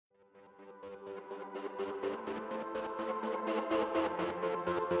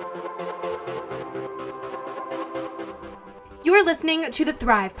You're listening to the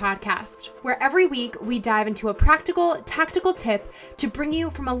Thrive Podcast, where every week we dive into a practical, tactical tip to bring you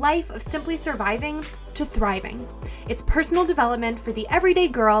from a life of simply surviving to thriving. It's personal development for the everyday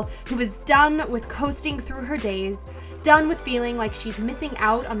girl who is done with coasting through her days, done with feeling like she's missing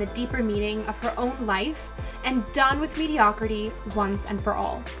out on the deeper meaning of her own life, and done with mediocrity once and for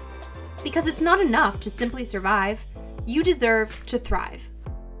all. Because it's not enough to simply survive. You deserve to thrive.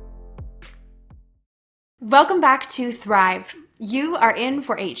 Welcome back to Thrive. You are in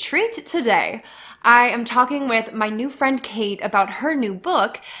for a treat today. I am talking with my new friend Kate about her new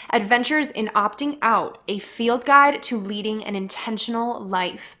book, Adventures in Opting Out, a field guide to leading an intentional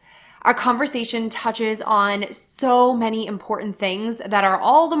life. Our conversation touches on so many important things that are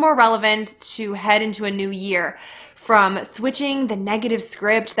all the more relevant to head into a new year, from switching the negative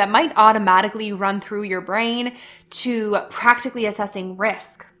script that might automatically run through your brain to practically assessing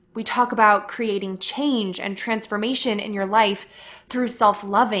risk. We talk about creating change and transformation in your life through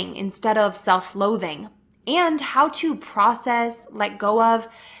self-loving instead of self-loathing, and how to process, let go of,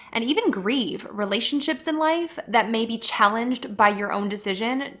 and even grieve relationships in life that may be challenged by your own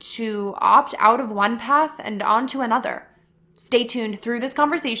decision to opt out of one path and onto another. Stay tuned through this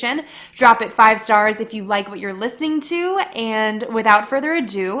conversation. Drop it 5 stars if you like what you're listening to. And without further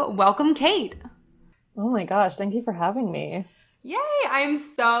ado, welcome Kate. Oh my gosh, thank you for having me. Yay! I'm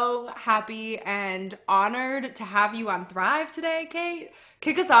so happy and honored to have you on Thrive today, Kate.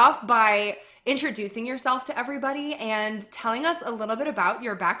 Kick us off by introducing yourself to everybody and telling us a little bit about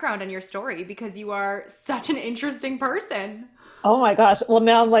your background and your story, because you are such an interesting person. Oh my gosh. Well,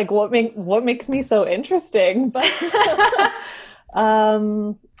 now I'm like, what makes me so interesting? But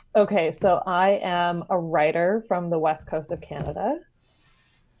okay, so I am a writer from the West Coast of Canada.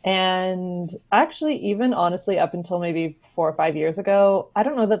 And actually, even honestly, up until maybe 4 or 5 years ago, I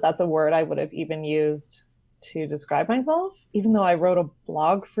don't know that that's a word I would have even used to describe myself, even though I wrote a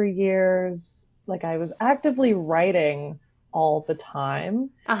blog for years. Like, I was actively writing all the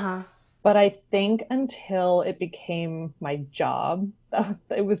time. But I think until it became my job,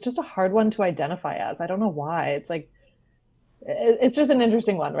 it was just a hard one to identify as. I don't know why. It's like, it's just an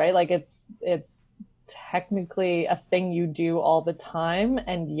interesting one, right? Like, it's technically a thing you do all the time,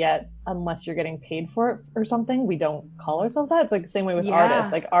 and yet unless you're getting paid for it or something, we don't call ourselves that. It's like the same way with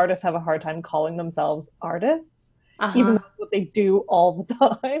artists. Like, artists have a hard time calling themselves artists, even though what they do all the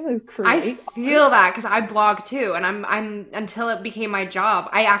time is create. I feel that because I blog too, and I'm until it became my job,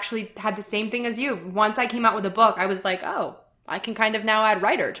 I actually had the same thing as you. Once I came out with a book, I was like, oh, I can kind of now add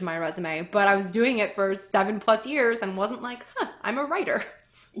writer to my resume. But I was doing it for 7+ years and wasn't like, I'm a writer.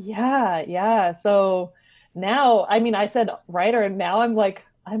 Yeah. So now, I mean, I said writer, and now I'm like,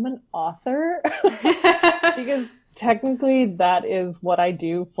 I'm an author because technically that is what I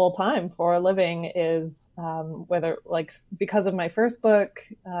do full time for a living, is whether, like, because of my first book,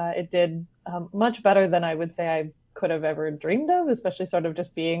 it did much better than I would say I could have ever dreamed of, especially sort of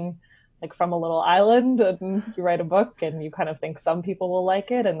just being like from a little island, and you write a book and you kind of think some people will like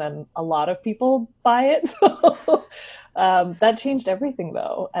it, and then a lot of people buy it. That changed everything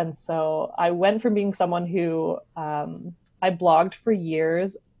though. And so I went from being someone who I blogged for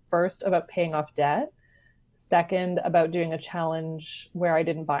years, first about paying off debt, second about doing a challenge where I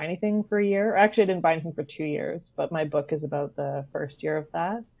didn't buy anything for a year. Actually, I didn't buy anything for 2 years, but my book is about the first year of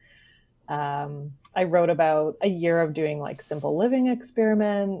that. I wrote about a year of doing like simple living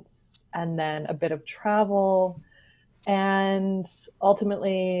experiments, and then a bit of travel, and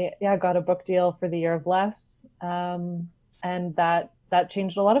ultimately, got a book deal for the Year of Less. And that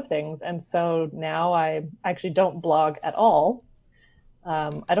changed a lot of things. And so now I actually don't blog at all.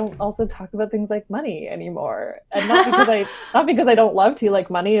 I don't also talk about things like money anymore. And not because I don't love to. Like,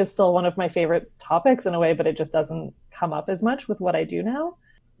 money is still one of my favorite topics in a way, but it just doesn't come up as much with what I do now.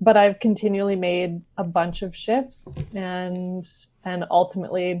 But I've continually made a bunch of shifts, and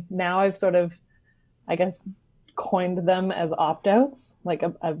ultimately now I've sort of, I guess, coined them as opt-outs. Like,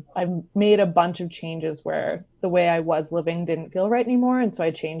 I've made a bunch of changes where the way I was living didn't feel right anymore, and so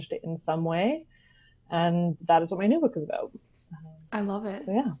I changed it in some way, and that is what my new book is about. I love it.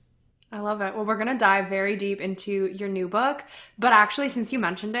 So yeah. I love it. Well, we're going to dive very deep into your new book, but actually, since you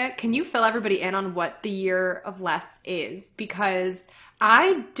mentioned it, can you fill everybody in on what the Year of Less is? Because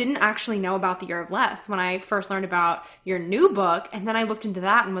I didn't actually know about the Year of Less when I first learned about your new book, and then I looked into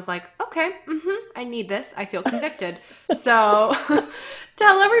that and was like, okay, I need this. I feel convicted. So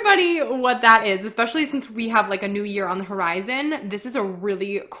tell everybody what that is, especially since we have like a new year on the horizon. This is a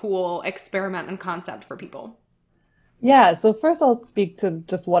really cool experiment and concept for people. Yeah, so first I'll speak to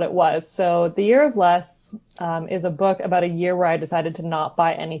just what it was. So The Year of Less is a book about a year where I decided to not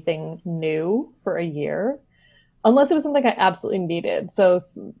buy anything new for a year. unless it was something I absolutely needed. So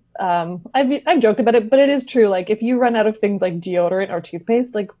I've joked about it, but it is true. Like if you run out of things like deodorant or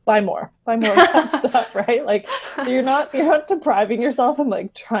toothpaste, like buy more of that stuff, right? Like so you're not depriving yourself and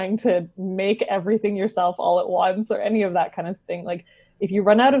like trying to make everything yourself all at once or any of that kind of thing. Like if you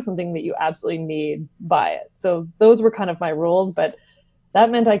run out of something that you absolutely need, buy it. So those were kind of my rules, but that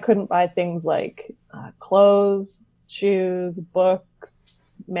meant I couldn't buy things like clothes, shoes,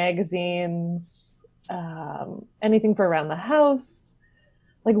 books, magazines, anything for around the house.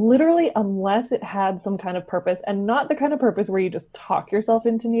 Like literally, unless it had some kind of purpose, and not the kind of purpose where you just talk yourself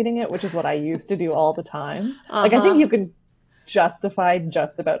into needing it, which is what I used to do all the time. Like I think Uh-huh. you can justify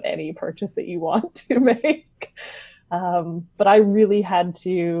just about any purchase that you want to make. But I really had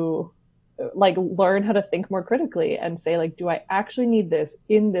to like learn how to think more critically and say like, do I actually need this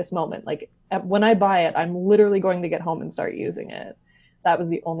in this moment? Like when I buy it, I'm literally going to get home and start using it. That was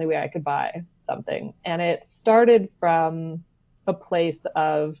the only way I could buy something. And it started from a place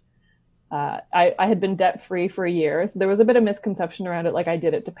of I had been debt free for a year. So there was a bit of misconception around it, like I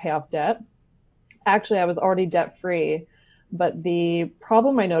did it to pay off debt. Actually, I was already debt free. But the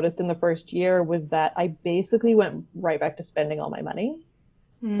problem I noticed in the first year was that I basically went right back to spending all my money.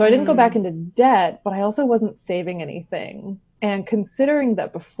 So I didn't go back Mm. into debt, but I also wasn't saving anything. And considering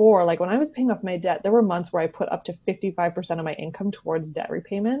that before, like when I was paying off my debt, there were months where I put up to 55% of my income towards debt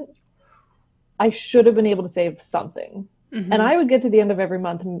repayment. I should have been able to save something. And Mm-hmm. I would get to the end of every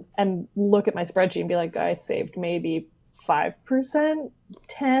month and look at my spreadsheet and be like, I saved maybe 5%,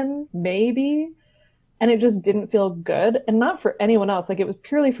 10, maybe. And it just didn't feel good. And not for anyone else. Like it was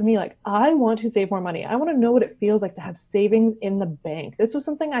purely for me, like, I want to save more money. I want to know what it feels like to have savings in the bank. This was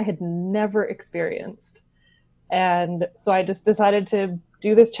something I had never experienced. And so I just decided to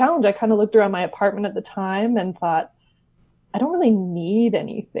do this challenge. I kind of looked around my apartment at the time and thought, I don't really need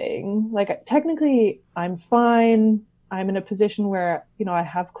anything. Like technically I'm fine. I'm in a position where, you know, I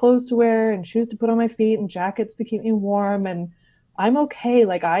have clothes to wear and shoes to put on my feet and jackets to keep me warm and I'm okay.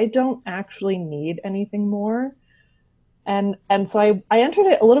 Like I don't actually need anything more. And so I entered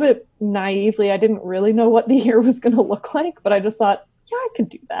it a little bit naively. I didn't really know what the year was going to look like, but I just thought, yeah, I could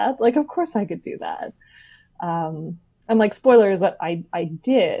do that. Like of course I could do that. And like spoilers that I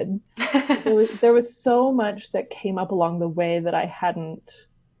did, but there was so much that came up along the way that I hadn't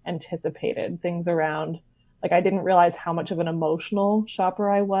anticipated. Things around like I didn't realize how much of an emotional shopper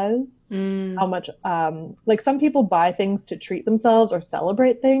I was. How Mm. much like some people buy things to treat themselves or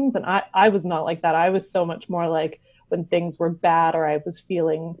celebrate things, and I was not like that. I was so much more like when things were bad or I was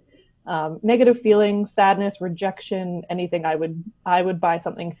feeling negative feelings, sadness, rejection, anything. I would buy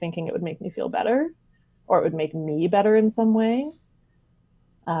something thinking it would make me feel better or it would make me better in some way.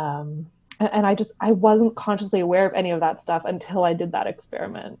 And I wasn't consciously aware of any of that stuff until I did that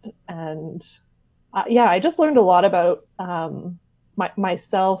experiment. And yeah, I just learned a lot about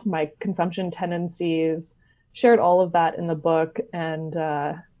myself, my consumption tendencies, shared all of that in the book. And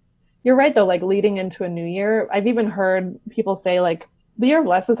you're right, though, like leading into a new year, I've even heard people say, like, the year of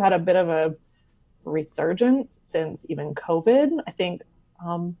less has had a bit of a resurgence since even COVID. I think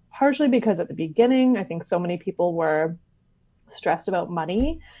partially because at the beginning, I think so many people were stressed about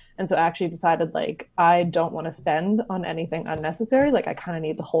money and so actually decided like I don't want to spend on anything unnecessary. Like I kind of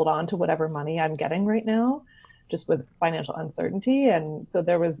need to hold on to whatever money I'm getting right now just with financial uncertainty. And so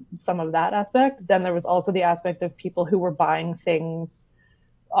there was some of that aspect. Then there was also the aspect of people who were buying things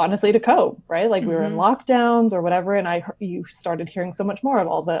honestly to cope, right? Like we were in Mm-hmm. lockdowns or whatever, and you started hearing so much more of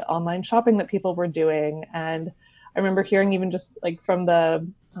all the online shopping that people were doing. And I remember hearing even just like from the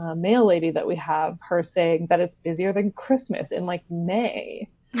mail lady that we have, her saying that it's busier than Christmas in like May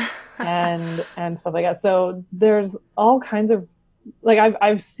and stuff like that. So there's all kinds of like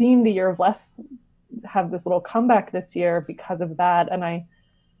I've seen the year of less have this little comeback this year because of that, and I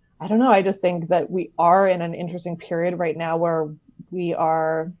don't know. I just think that we are in an interesting period right now where we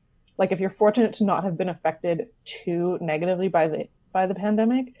are like if you're fortunate to not have been affected too negatively by the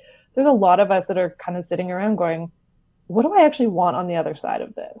pandemic, there's a lot of us that are kind of sitting around going, what do I actually want on the other side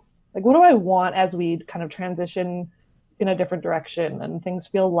of this? Like what do I want as we kind of transition in a different direction and things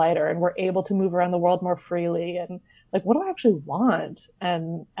feel lighter and we're able to move around the world more freely and like what do I actually want?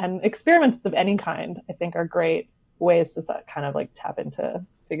 And experiments of any kind I think are great ways to kind of like tap into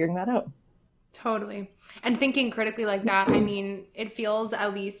figuring that out. Totally. And thinking critically like that, I mean, it feels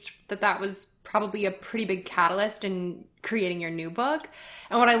at least that that was probably a pretty big catalyst in creating your new book.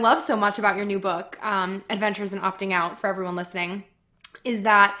 And what I love so much about your new book, Adventures in Opting Out, for everyone listening, is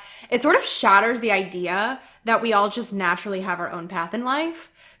that it sort of shatters the idea that we all just naturally have our own path in life.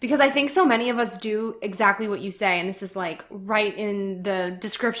 Because I think so many of us do exactly what you say. And this is like right in the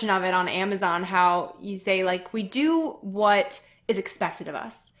description of it on Amazon, how you say, like, we do what is expected of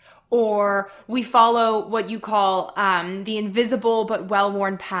us. Or we follow what you call the invisible but well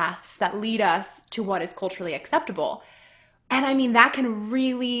worn paths that lead us to what is culturally acceptable. And I mean, that can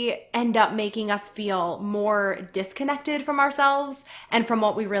really end up making us feel more disconnected from ourselves and from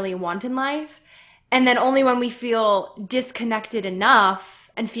what we really want in life. And then only when we feel disconnected enough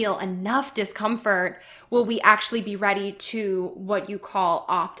and feel enough discomfort will we actually be ready to what you call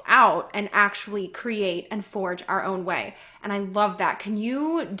opt out and actually create and forge our own way. And I love that. Can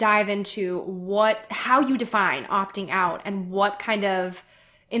you dive into how you define opting out and what kind of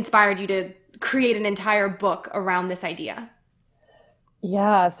inspired you to create an entire book around this idea?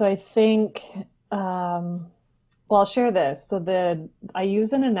 Yeah, so I think, well, I'll share this. I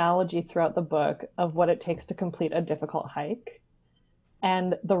use an analogy throughout the book of what it takes to complete a difficult hike.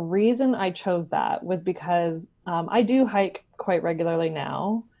 And the reason I chose that was because I do hike quite regularly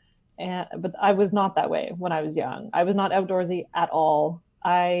now, but I was not that way when I was young. I was not outdoorsy at all.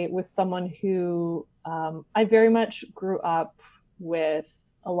 I was someone who I very much grew up with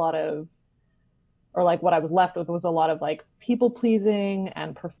a lot of, or like what I was left with was a lot of like people pleasing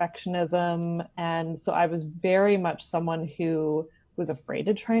and perfectionism. And so I was very much someone who was afraid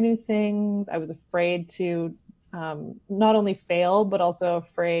to try new things. I was afraid to not only fail, but also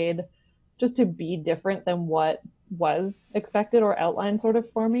afraid just to be different than what was expected or outlined sort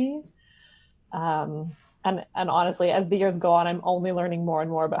of for me. And honestly, as the years go on, I'm only learning more and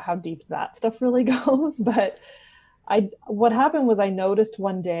more about how deep that stuff really goes. But what happened was I noticed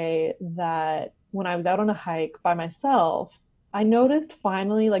one day that when I was out on a hike by myself, I noticed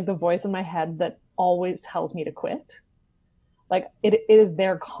finally like the voice in my head that always tells me to quit. Like it is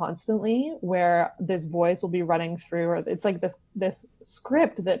there constantly, where this voice will be running through, or it's like this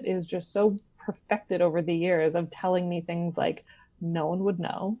script that is just so perfected over the years of telling me things like no one would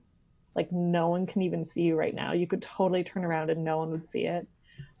know, like no one can even see you right now. You could totally turn around and no one would see it.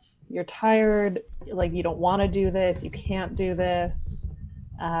 You're tired, like you don't want to do this, you can't do this.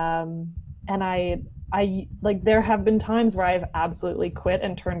 And I like there have been times where I've absolutely quit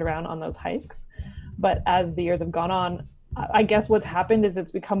and turned around on those hikes. But as the years have gone on, I guess what's happened is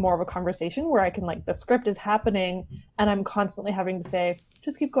it's become more of a conversation where I can, like, the script is happening and I'm constantly having to say,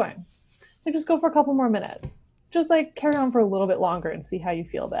 just keep going. Like, just go for a couple more minutes. Just like carry on for a little bit longer and see how you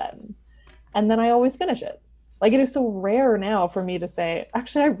feel then. And then I always finish it. Like, it is so rare now for me to say,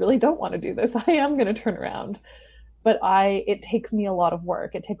 actually, I really don't want to do this. I am going to turn around. But it takes me a lot of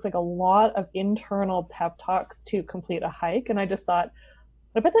work. It takes like a lot of internal pep talks to complete a hike. And I just thought,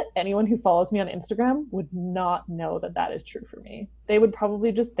 I bet that anyone who follows me on Instagram would not know that that is true for me. They would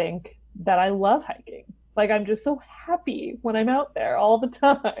probably just think that I love hiking. Like, I'm just so happy when I'm out there all the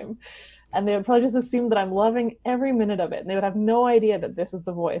time. And they would probably just assume that I'm loving every minute of it. And they would have no idea that this is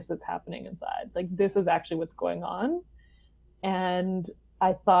the voice that's happening inside. Like, this is actually what's going on. And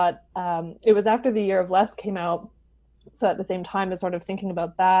I thought it was after The Year of Less came out. So at the same time as sort of thinking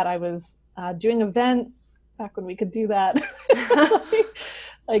about that, I was doing events back when we could do that.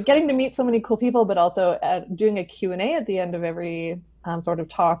 like getting to meet so many cool people, but also doing a Q&A at the end of every sort of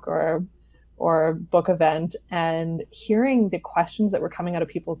talk or book event, and hearing the questions that were coming out of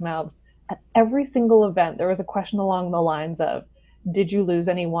people's mouths. At every single event, there was a question along the lines of, did you lose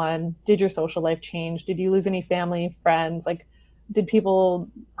anyone? Did your social life change? Did you lose any family, friends? Like, did people,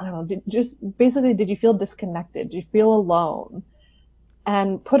 I don't know, did you feel disconnected? Did you feel alone?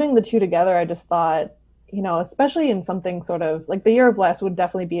 And putting the two together, I just thought, especially in something sort of like The Year of Less would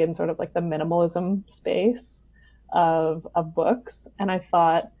definitely be in sort of like the minimalism space of books. And I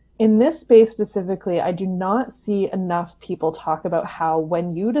thought, in this space specifically, I do not see enough people talk about how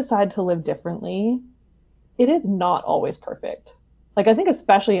when you decide to live differently, it is not always perfect. Like, I think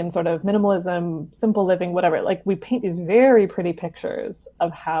especially in sort of minimalism, simple living, whatever, like we paint these very pretty pictures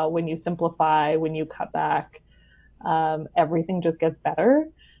of how when you simplify, when you cut back, everything just gets better.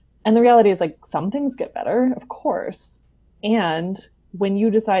 And the reality is, like, some things get better, of course. And when you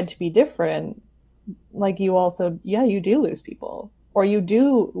decide to be different, like, you also, yeah, you do lose people, or you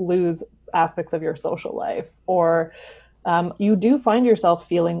do lose aspects of your social life, or you do find yourself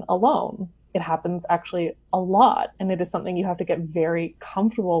feeling alone. It happens actually a lot. And it is something you have to get very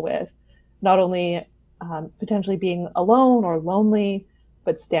comfortable with, not only potentially being alone or lonely,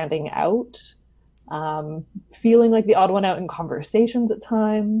 but standing out, feeling like the odd one out in conversations at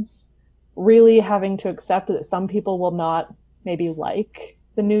times, really having to accept that some people will not maybe like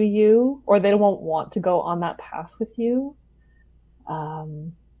the new you, or they won't want to go on that path with you.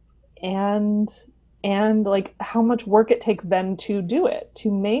 And and like how much work it takes then to do it,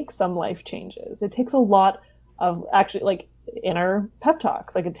 to make some life changes. It takes a lot of actually like inner pep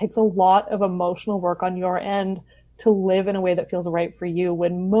talks. Like it takes a lot of emotional work on your end to live in a way that feels right for you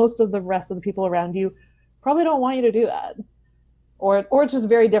when most of the rest of the people around you probably don't want you to do that. Or it's just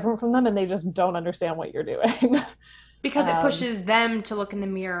very different from them and they just don't understand what you're doing. Because it pushes them to look in the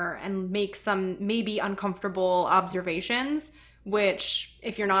mirror and make some maybe uncomfortable observations, which,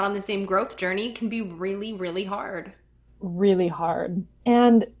 if you're not on the same growth journey, can be really, really hard. Really hard.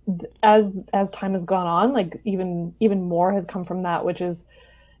 And as time has gone on, like even more has come from that, which is,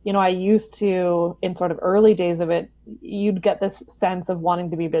 I used to, in sort of early days of it, you'd get this sense of wanting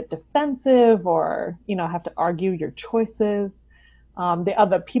to be a bit defensive or, have to argue your choices. The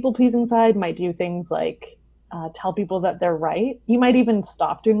other people pleasing side might do things like tell people that they're right. You might even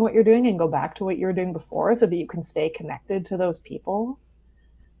stop doing what you're doing and go back to what you were doing before so that you can stay connected to those people.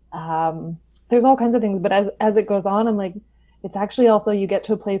 There's all kinds of things, but as it goes on, I'm like, it's actually also you get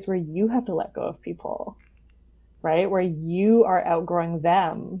to a place where you have to let go of people, right? Where you are outgrowing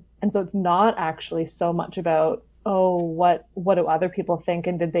them. And so it's not actually so much about, oh, what do other people think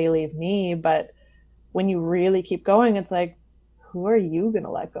and did they leave me? But when you really keep going, it's like, who are you going to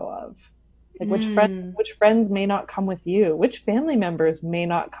let go of? Like which friends may not come with you, which family members may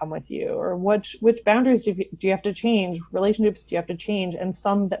not come with you, or which boundaries do you have to change, relationships do you have to change, and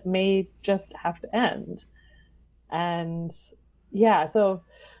some that may just have to end. And yeah, so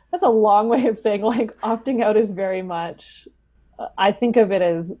that's a long way of saying like opting out is very much, I think of it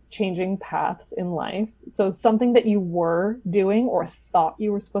as changing paths in life. So something that you were doing or thought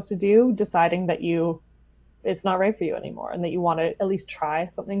you were supposed to do, deciding that it's not right for you anymore and that you want to at least try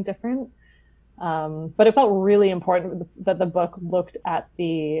something different. But it felt really important that the book looked at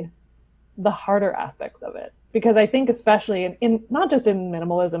the harder aspects of it, because I think especially in not just in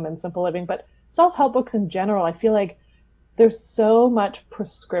minimalism and simple living, but self-help books in general, I feel like there's so much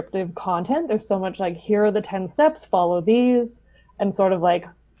prescriptive content. There's so much like, here are the 10 steps, follow these, and sort of like,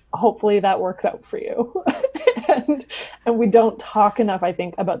 hopefully that works out for you. and we don't talk enough, I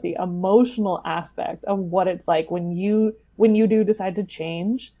think, about the emotional aspect of what it's like when you do decide to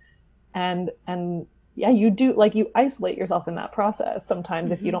change. And yeah, you do, like, you isolate yourself in that process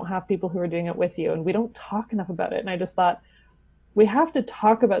sometimes if you don't have people who are doing it with you, and we don't talk enough about it. And I just thought we have to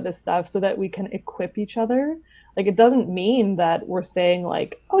talk about this stuff so that we can equip each other. Like, it doesn't mean that we're saying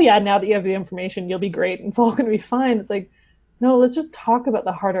like, oh yeah, now that you have the information, you'll be great and it's all going to be fine. It's like, no, let's just talk about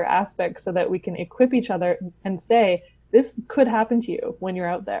the harder aspects so that we can equip each other and say, this could happen to you when you're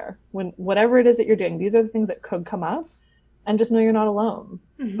out there, when whatever it is that you're doing, these are the things that could come up, and just know you're not alone.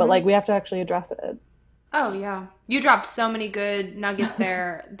 But like, we have to actually address it. Oh, yeah. You dropped so many good nuggets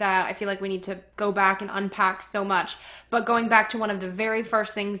there that I feel like we need to go back and unpack so much. But going back to one of the very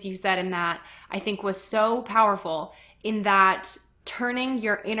first things you said in that, I think was so powerful, in that turning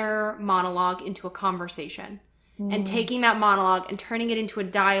your inner monologue into a conversation and taking that monologue and turning it into a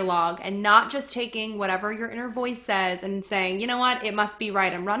dialogue, and not just taking whatever your inner voice says and saying, you know what, it must be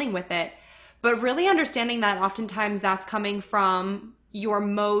right, I'm running with it. But really understanding that oftentimes that's coming from your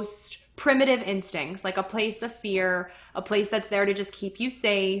most primitive instincts, like a place of fear, a place that's there to just keep you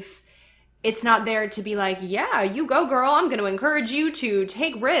safe. It's not there to be like, yeah, you go, girl, I'm going to encourage you to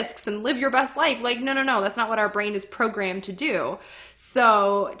take risks and live your best life. Like, no, that's not what our brain is programmed to do.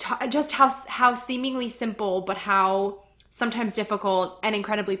 So just how seemingly simple, but how sometimes difficult and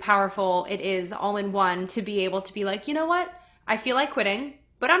incredibly powerful it is all in one, to be able to be like, you know what, I feel like quitting,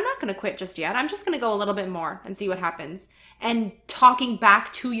 but I'm not going to quit just yet. I'm just going to go a little bit more and see what happens. And talking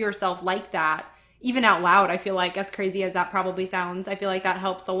back to yourself like that, even out loud, I feel like, as crazy as that probably sounds, I feel like that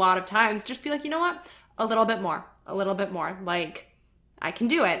helps a lot of times. Just be like, you know what? A little bit more. Like, I can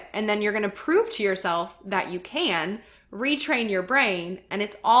do it. And then you're going to prove to yourself that you can retrain your brain, and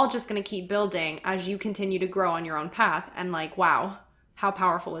it's all just going to keep building as you continue to grow on your own path. And like, wow, how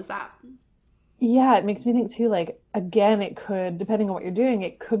powerful is that? Yeah, it makes me think too, like, again, it could, depending on what you're doing,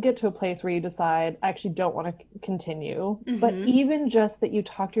 it could get to a place where you decide, I actually don't want to continue. But even just that you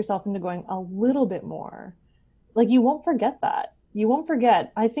talk yourself into going a little bit more, like, you won't forget that. You won't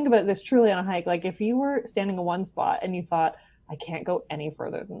forget. I think about this truly on a hike. Like, if you were standing in one spot and you thought, I can't go any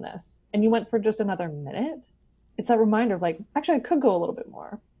further than this, and you went for just another minute, it's that reminder of like, actually, I could go a little bit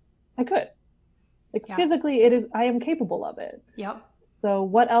more. I could. Like, physically, I am capable of it. Yep. So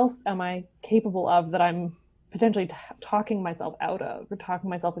what else am I capable of that I'm potentially talking myself out of, or talking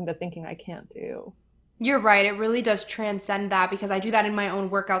myself into thinking I can't do? You're right. It really does transcend that, because I do that in my own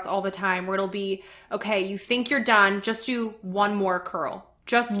workouts all the time, where it'll be, okay, you think you're done, just do one more curl.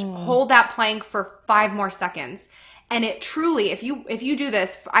 Just hold that plank for 5 more seconds. And it truly, if you do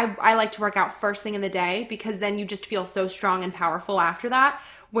this, I like to work out first thing in the day, because then you just feel so strong and powerful after that,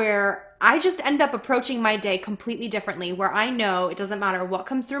 where I just end up approaching my day completely differently, where I know it doesn't matter what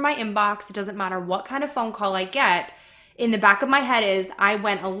comes through my inbox, it doesn't matter what kind of phone call I get. In the back of my head is, I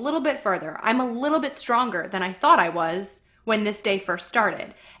went a little bit further. I'm a little bit stronger than I thought I was when this day first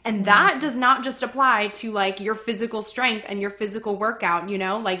started. And that does not just apply to like your physical strength and your physical workout,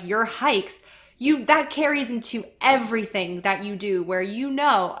 like your hikes. That carries into everything that you do, where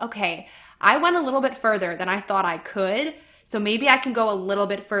okay, I went a little bit further than I thought I could, so maybe I can go a little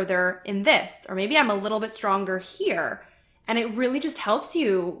bit further in this, or maybe I'm a little bit stronger here. And it really just helps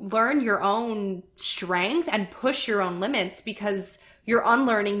you learn your own strength and push your own limits, because you're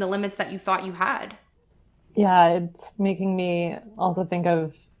unlearning the limits that you thought you had. Yeah, it's making me also think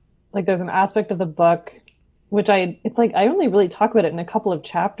of like there's an aspect of the book which it's like I only really talk about it in a couple of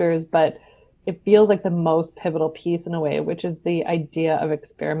chapters, but it feels like the most pivotal piece in a way, which is the idea of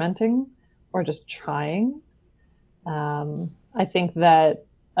experimenting or just trying. I think that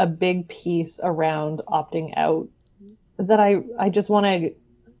a big piece around opting out that I just want to,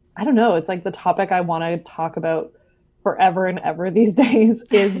 I don't know, it's like the topic I want to talk about forever and ever these days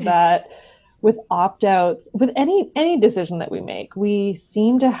is that with opt-outs, with any decision that we make, we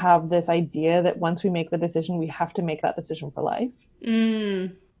seem to have this idea that once we make the decision, we have to make that decision for life.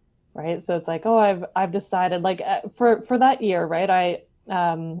 Right? So it's like, oh, I've decided, like for that year, right?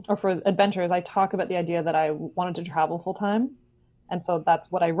 Or for adventures, I talk about the idea that I wanted to travel full time. And so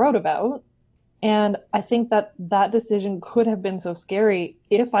that's what I wrote about. And I think that that decision could have been so scary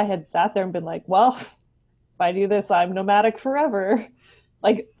if I had sat there and been like, well, if I do this, I'm nomadic forever.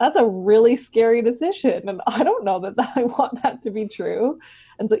 Like, that's a really scary decision. And I don't know that I want that to be true.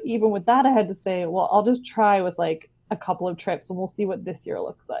 And so even with that, I had to say, well, I'll just try with like a couple of trips and we'll see what this year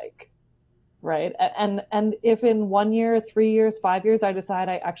looks like. Right. And if in 1 year, 3 years, 5 years, I decide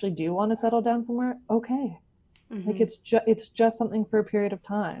I actually do want to settle down somewhere, okay. Like it's just something for a period of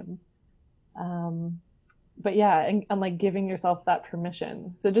time. But yeah, and like giving yourself that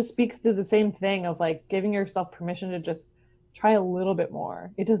permission. So it just speaks to the same thing of like giving yourself permission to just try a little bit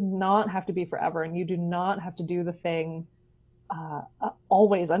more. It does not have to be forever, and you do not have to do the thing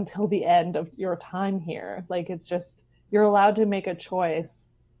always until the end of your time here. Like it's just, you're allowed to make a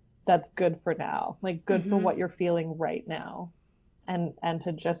choice that's good for now, like good for what you're feeling right now, and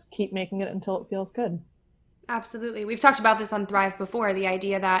to just keep making it until it feels good. Absolutely. We've talked about this on Thrive before, the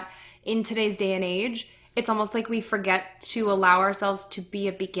idea that in today's day and age, it's almost like we forget to allow ourselves to be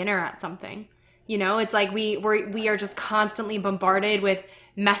a beginner at something. It's like we are just constantly bombarded with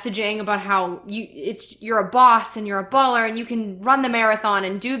messaging about how you're a boss and you're a baller and you can run the marathon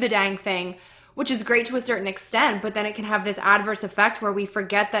and do the dang thing, which is great to a certain extent, but then it can have this adverse effect where we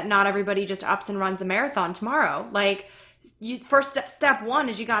forget that not everybody just ups and runs a marathon tomorrow. Like, step one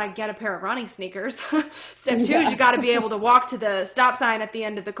is you got to get a pair of running sneakers. Step two is you got to be able to walk to the stop sign at the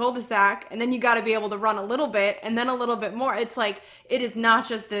end of the cul-de-sac, and then you got to be able to run a little bit and then a little bit more. It's like, it is not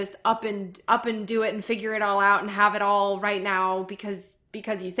just this up and do it and figure it all out and have it all right now because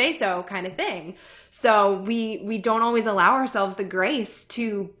you say so kind of thing. So we don't always allow ourselves the grace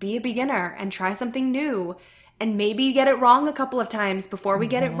to be a beginner and try something new and maybe get it wrong a couple of times before we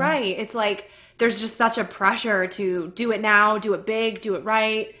get it right. It's like there's just such a pressure to do it now, do it big, do it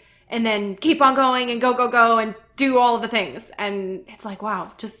right, and then keep on going and go and do all of the things. And it's like,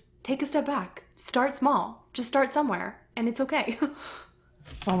 wow, just take a step back. Start small. Just start somewhere, and it's okay.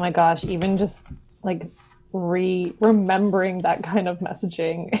 Oh my gosh, even just like remembering that kind of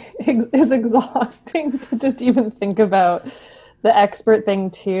messaging is exhausting to just even think about. The expert thing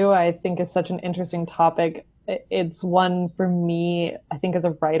too, I think, is such an interesting topic. It's one for me, I think, as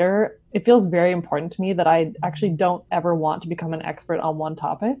a writer, it feels very important to me that I actually don't ever want to become an expert on one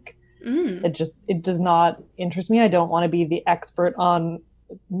topic. It does not interest me. I don't want to be the expert on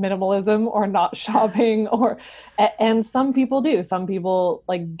minimalism or not shopping and some people do. Some people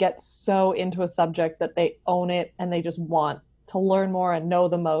like get so into a subject that they own it and they just want to learn more and know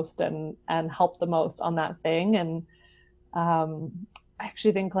the most and help the most on that thing. And I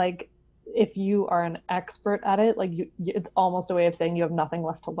actually think like if you are an expert at it, like it's almost a way of saying you have nothing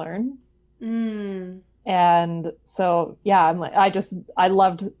left to learn. And so yeah, I'm like, I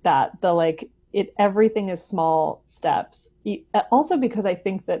loved that, the like everything is small steps. Also because I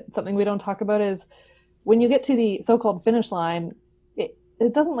think that something we don't talk about is when you get to the so-called finish line,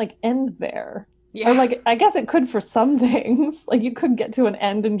 it doesn't like end there. Or like, I guess it could for some things. Like you could get to an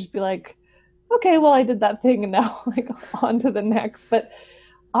end and just be like, okay, well, I did that thing and now like on to the next. But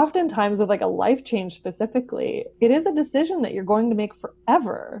oftentimes with like a life change specifically, it is a decision that you're going to make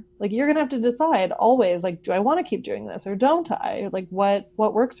forever. Like you're going to have to decide always, like, do I want to keep doing this or don't I? Like what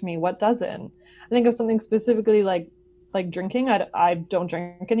works for me, what doesn't? I think of something specifically like drinking. I don't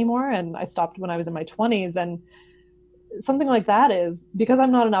drink anymore, and I stopped when I was in my 20s. And something like that is because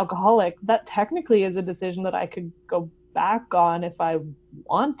I'm not an alcoholic, that technically is a decision that I could go back on if I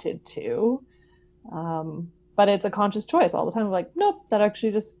wanted to. But it's a conscious choice all the time. Like, nope, that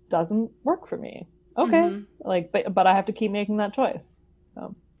actually just doesn't work for me. Okay. Like, but I have to keep making that choice.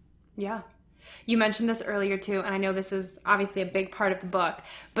 So, Yeah. You mentioned this earlier too, and I know this is obviously a big part of the book,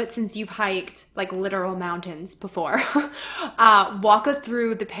 but since you've hiked like literal mountains before, walk us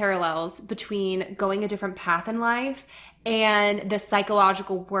through the parallels between going a different path in life and the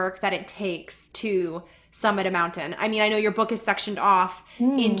psychological work that it takes to summit a mountain. I mean, I know your book is sectioned off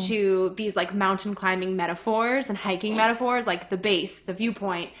into these like mountain climbing metaphors and hiking metaphors, like the base, the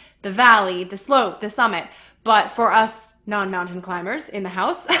viewpoint, the valley, the slope, the summit. But for us non-mountain climbers in the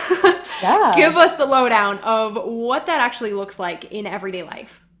house, yeah. give us the lowdown of what that actually looks like in everyday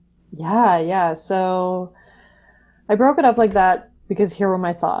life. Yeah. So I broke it up like that because here were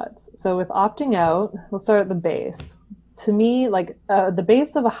my thoughts. So with opting out, let's start at the base. To me, like the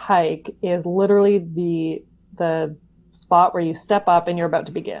base of a hike is literally the spot where you step up and you're about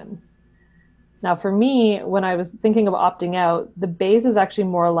to begin. Now, for me, when I was thinking of opting out, the base is actually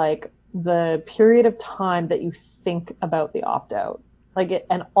more like the period of time that you think about the opt out. Like it,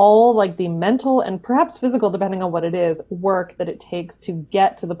 and all like the mental and perhaps physical, depending on what it is, work that it takes to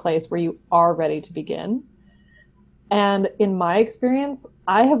get to the place where you are ready to begin. And in my experience,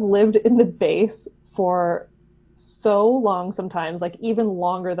 I have lived in the base for so long sometimes, like even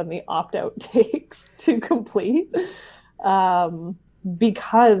longer than the opt out takes to complete. Um,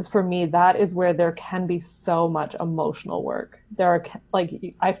 because for me, that is where there can be so much emotional work. There are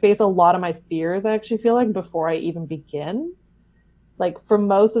like, I face a lot of my fears, I actually feel like, before I even begin. Like for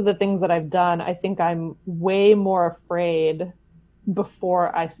most of the things that I've done, I think I'm way more afraid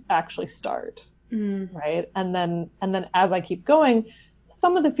before I actually start. Right. And then as I keep going,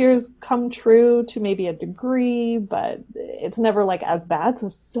 some of the fears come true to maybe a degree, but it's never like as bad.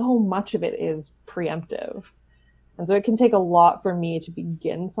 So much of it is preemptive. And so it can take a lot for me to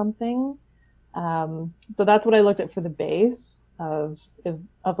begin something. So that's what I looked at for the base of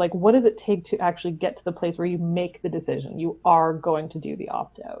like, what does it take to actually get to the place where you make the decision? You are going to do the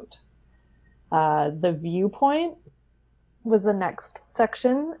opt out. The viewpoint was the next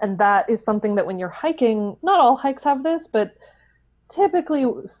section. And that is something that when you're hiking, not all hikes have this, but typically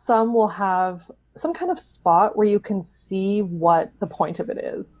some will have some kind of spot where you can see what the point of it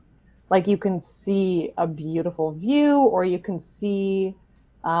is. Like you can see a beautiful view, or you can see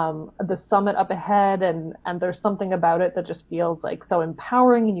the summit up ahead, and there's something about it that just feels like so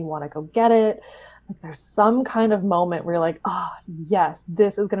empowering and you want to go get it. Like there's some kind of moment where you're like, oh yes,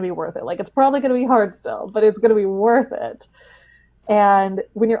 this is going to be worth it. Like it's probably going to be hard still, but it's going to be worth it. And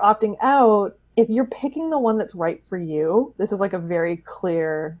when you're opting out, if you're picking the one that's right for you, this is like a very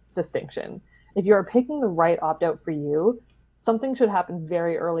clear distinction. If you're picking the right opt out for you, something should happen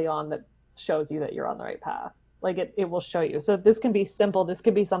very early on that shows you that you're on the right path. Like it will show you. So this can be simple. This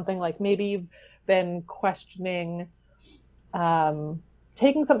could be something like maybe you've been questioning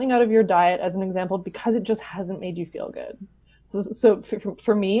taking something out of your diet as an example because it just hasn't made you feel good. So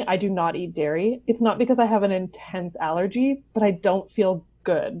for me, I do not eat dairy. It's not because I have an intense allergy, but I don't feel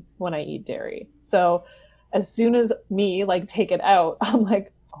good when I eat dairy. So as soon as me like take it out, I'm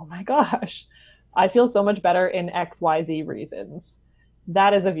like, oh my gosh, I feel so much better in XYZ reasons.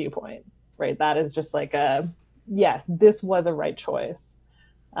 That is a viewpoint, right? That is just like yes, this was a right choice.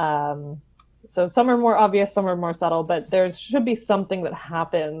 So some are more obvious, some are more subtle, but there should be something that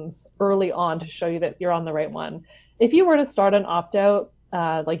happens early on to show you that you're on the right one. If you were to start an opt-out,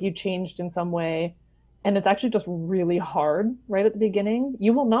 like you changed in some way, and it's actually just really hard right at the beginning,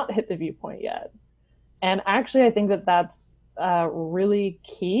 you will not hit the viewpoint yet. And actually, I think that that's a really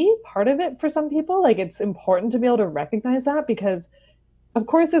key part of it for some people. Like it's important to be able to recognize that because of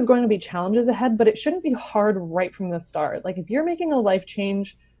course there's going to be challenges ahead, but it shouldn't be hard right from the start. Like if you're making a life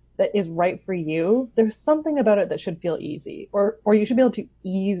change that is right for you, there's something about it that should feel easy, or you should be able to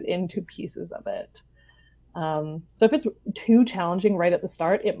ease into pieces of it. So if it's too challenging right at the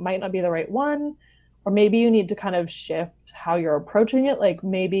start, it might not be the right one, or maybe you need to kind of shift how you're approaching it. Like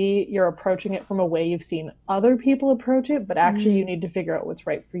maybe you're approaching it from a way you've seen other people approach it, but actually you need to figure out what's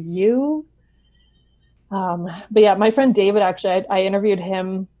right for you. But yeah, my friend David, actually, I interviewed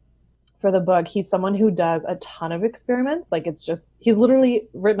him for the book, he's someone who does a ton of experiments. Like it's just, he's literally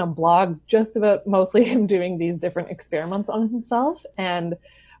written a blog just about mostly him doing these different experiments on himself. And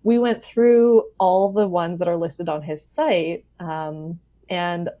we went through all the ones that are listed on his site.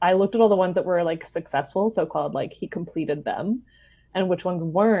 And I looked at all the ones that were like successful, so called, like he completed them, and which ones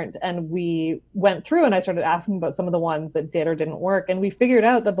weren't. And we went through and I started asking about some of the ones that did or didn't work. And we figured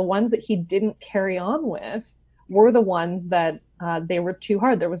out that the ones that he didn't carry on with were the ones that they were too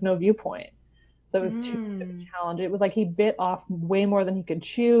hard. There was no viewpoint. So it was too much of a challenge. It was like he bit off way more than he could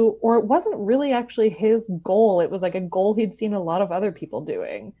chew, or it wasn't really actually his goal. It was like a goal he'd seen a lot of other people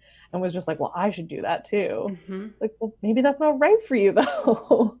doing and was just like, well, I should do that too. Like, well, maybe that's not right for you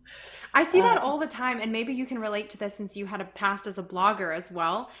though. I see that all the time, and maybe you can relate to this since you had a past as a blogger as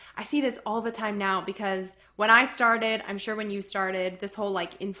well. I see this all the time now because when I started, I'm sure when you started, this whole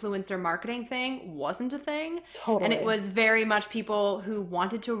like influencer marketing thing wasn't a thing. Totally. And it was very much people who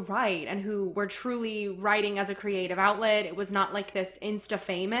wanted to write and who were truly writing as a creative outlet. It was not like this Insta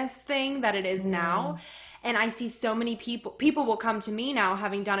famous thing that it is now. And I see so many people will come to me now,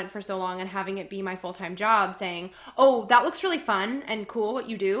 having done it for so long and having it be my full-time job, saying, oh, that looks really fun and cool what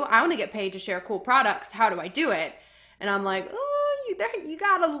you do. I want to get paid to share cool products. How do I do it? And I'm like, oh, you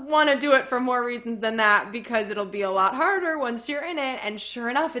gotta want to do it for more reasons than that, because it'll be a lot harder once you're in it. And sure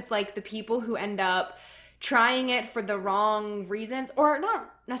enough, it's like the people who end up trying it for the wrong reasons, or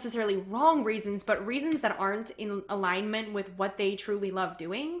not necessarily wrong reasons, but reasons that aren't in alignment with what they truly love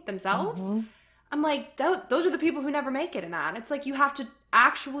doing themselves. I'm like, those are the people who never make it in that. It's like you have to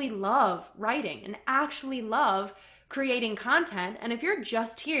actually love writing and actually love creating content. And if you're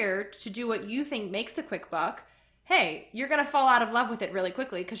just here to do what you think makes a quick buck, hey, you're going to fall out of love with it really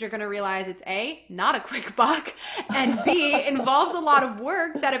quickly, because you're going to realize it's A, not a quick buck, and B, involves a lot of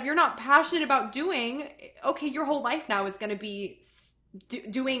work that if you're not passionate about doing, okay, your whole life now is going to be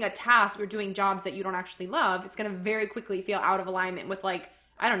doing a task or doing jobs that you don't actually love. It's going to very quickly feel out of alignment with, like,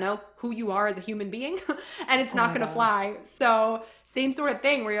 I don't know, who you are as a human being, and it's not going to fly. So same sort of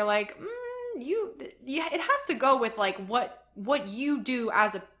thing where you're like, it has to go with like what you do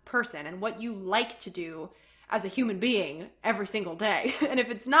as a person and what you like to do as a human being every single day. And if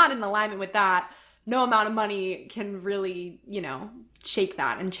it's not in alignment with that, no amount of money can really, shake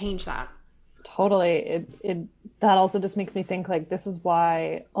that and change that. Totally. It that also just makes me think, like, this is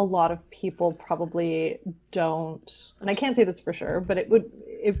why a lot of people probably don't, and I can't say this for sure, but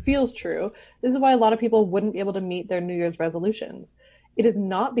it feels true. This is why a lot of people wouldn't be able to meet their New Year's resolutions. It is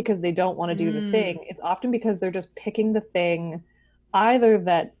not because they don't want to do the thing. It's often because they're just picking the thing either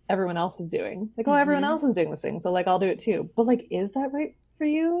that everyone else is doing. Like, oh, everyone else is doing this thing, so like I'll do it too. But like, is that right for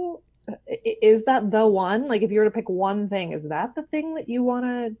you? Is that the one? Like, if you were to pick one thing, is that the thing that you want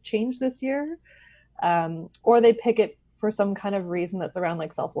to change this year? Or they pick it for some kind of reason that's around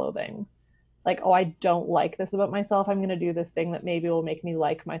like self-loathing. Like, oh, I don't like this about myself. I'm going to do this thing that maybe will make me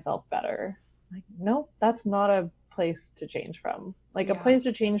like myself better. Like, no, that's not a place to change from. Like, a place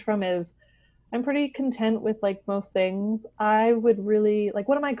to change from is, I'm pretty content with like most things. I would really, like,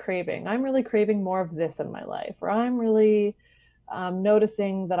 what am I craving? I'm really craving more of this in my life. Or I'm really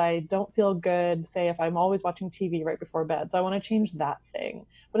noticing that I don't feel good, say, if I'm always watching TV right before bed. So I want to change that thing.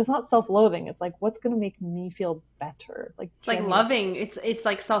 But it's not self-loathing. It's like, what's going to make me feel better? Like, it's like loving. It's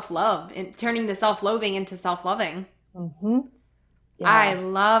like self-love, and turning the self-loathing into self-loving. Yeah. I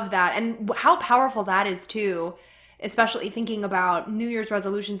love that. And how powerful that is too, especially thinking about New Year's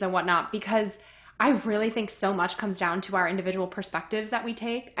resolutions and whatnot, because I really think so much comes down to our individual perspectives that we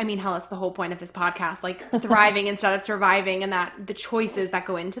take. I mean, hell, it's the whole point of this podcast, like thriving instead of surviving, and that the choices that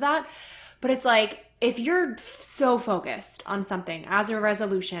go into that. But it's like, if you're so focused on something as a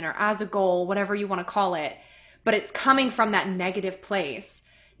resolution or as a goal, whatever you want to call it, but it's coming from that negative place,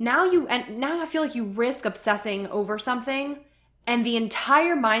 now I feel like you risk obsessing over something, and the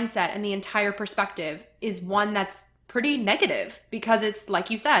entire mindset and the entire perspective is one that's pretty negative, because it's, like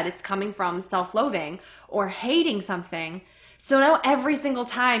you said, it's coming from self-loathing or hating something. So now every single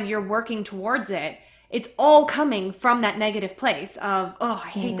time you're working towards it, it's all coming from that negative place of, oh, I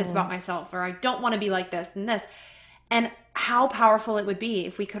hate this about myself, or I don't want to be like this and this. And how powerful it would be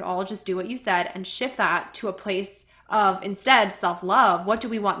if we could all just do what you said and shift that to a place of, instead, self-love. What do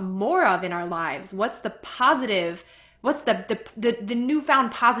we want more of in our lives? What's the positive? What's the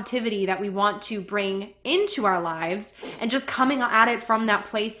newfound positivity that we want to bring into our lives, and just coming at it from that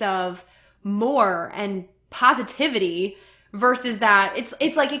place of more and positivity, versus that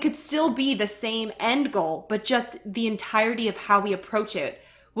it's like it could still be the same end goal, but just the entirety of how we approach it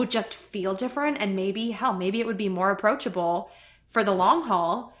would just feel different. And maybe it would be more approachable for the long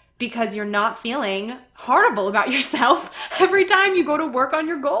haul, because you're not feeling horrible about yourself every time you go to work on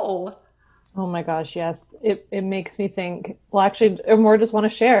your goal. Oh my gosh, yes. It makes me think, well, actually, or more just want to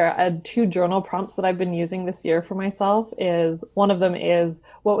share two journal prompts that I've been using this year for myself is one of them is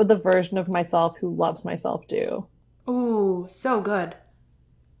what would the version of myself who loves myself do? Ooh, so good.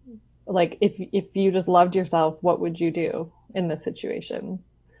 Like if you just loved yourself, what would you do in this situation?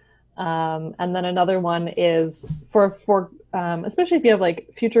 And then another one is for especially if you have like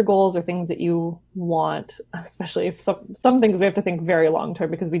future goals or things that you want, especially if some things we have to think very long term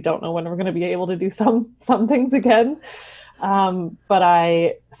because we don't know when we're going to be able to do some things again. But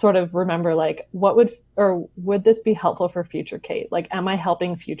I sort of remember like what would or would this be helpful for future Kate? Like, am I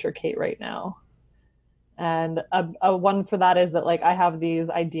helping future Kate right now? And a one for that is that like I have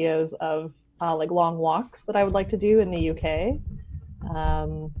these ideas of like long walks that I would like to do in the UK.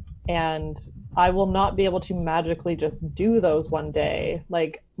 Um, and I will not be able to magically just do those one day.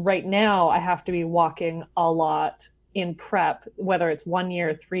 Like right now, I have to be walking a lot in prep, whether it's 1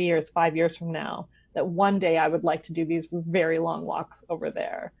 year, 3 years, 5 years from now, that one day I would like to do these very long walks over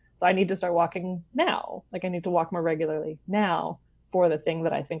there. So I need to start walking now. Like I need to walk more regularly now for the thing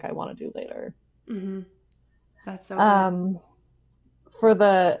that I think I want to do later. Mm-hmm. That's so good. Um, for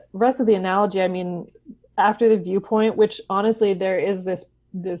the rest of the analogy, I mean, after the viewpoint, which honestly, there is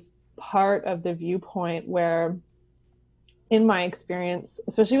this part of the viewpoint where, in my experience,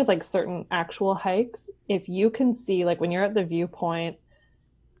 especially with like certain actual hikes, if you can see, like when you're at the viewpoint,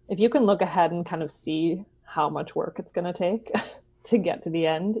 if you can look ahead and kind of see how much work it's going to take to get to the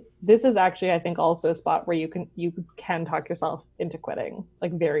end, this is actually, I think, also a spot where you can talk yourself into quitting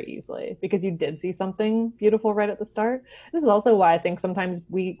like very easily because you did see something beautiful right at the start. This is also why I think sometimes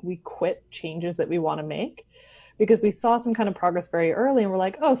we quit changes that we want to make because we saw some kind of progress very early and we're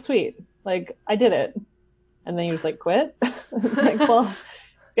like, oh sweet, like I did it, and then you just like quit. It's like, well,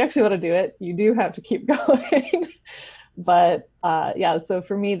 if you actually want to do it, you do have to keep going. But yeah, so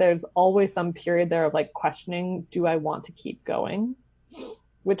for me, there's always some period there of like questioning, do I want to keep going?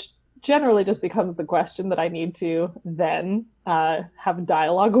 Which generally just becomes the question that I need to then have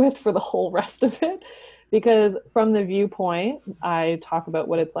dialogue with for the whole rest of it. Because from the viewpoint, I talk about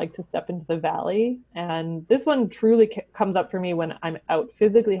what it's like to step into the valley. And this one truly comes up for me when I'm out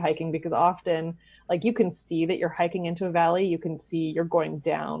physically hiking, because often, like, you can see that you're hiking into a valley. You can see you're going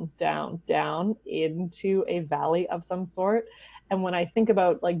down, down, down into a valley of some sort. And when I think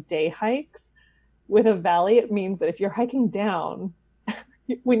about like day hikes with a valley, it means that if you're hiking down,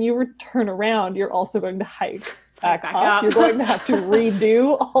 when you turn around, you're also going to hike Like back back up. up. You're going to have to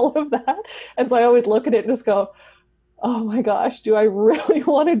redo all of that. And so I always look at it and just go, oh my gosh, do I really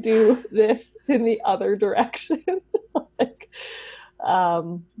want to do this in the other direction? Like,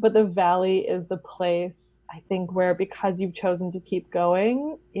 but the valley is the place, I think, where because you've chosen to keep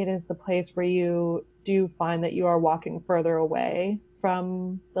going, it is the place where you do find that you are walking further away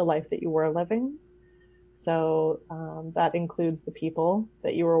from the life that you were living. So that includes the people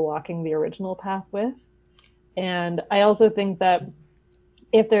that you were walking the original path with. And I also think that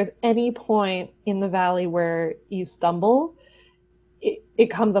if there's any point in the valley where you stumble, it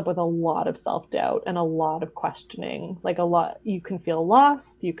comes up with a lot of self-doubt and a lot of questioning. Like a lot, you can feel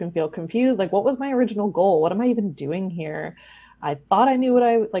lost, you can feel confused. Like, what was my original goal? What am I even doing here? I thought I knew what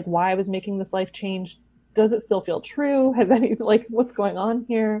I like, why I was making this life change. Does it still feel true? Has any like what's going on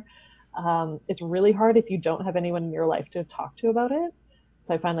here? It's really hard if you don't have anyone in your life to talk to about it.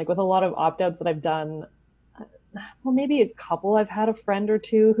 So I find like with a lot of opt-outs that I've done, well, maybe a couple, I've had a friend or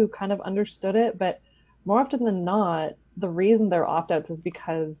two who kind of understood it, but more often than not, the reason they're opt-outs is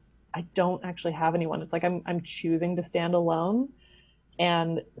because I don't actually have anyone. It's like I'm choosing to stand alone.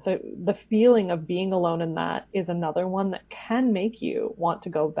 And so the feeling of being alone in that is another one that can make you want to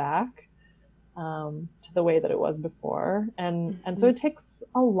go back to the way that it was before. And so Mm-hmm. it takes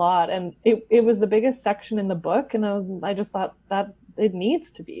a lot. And it was the biggest section in the book. And I just thought that it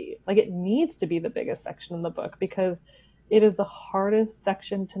needs to be like, it needs to be the biggest section in the book because it is the hardest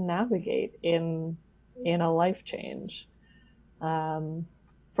section to navigate in a life change. Um,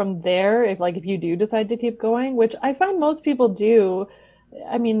 from there, if you do decide to keep going, which I find most people do,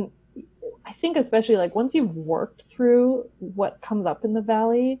 I mean, I think especially like once you've worked through what comes up in the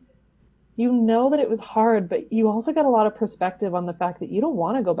valley, you know that it was hard, but you also get a lot of perspective on the fact that you don't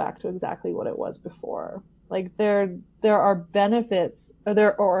want to go back to exactly what it was before. Like there are benefits,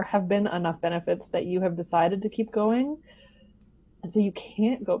 or have been enough benefits that you have decided to keep going, and so you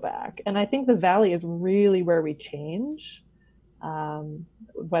can't go back. And I think the valley is really where we change.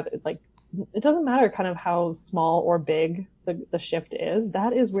 Whether like it doesn't matter kind of how small or big the shift is,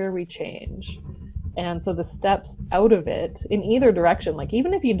 that is where we change. And so the steps out of it in either direction, like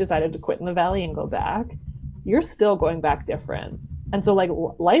even if you decided to quit in the valley and go back, you're still going back different. And so like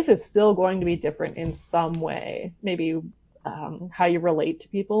life is still going to be different in some way. Maybe how you relate to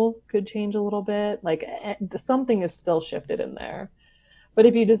people could change a little bit. Like something is still shifted in there. But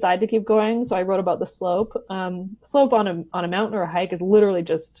if you decide to keep going, so I wrote about the slope. Slope on a mountain or a hike is literally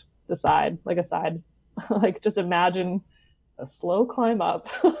just the side, like a side. Like just imagine a slow climb up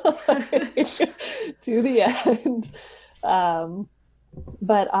to the end. Um,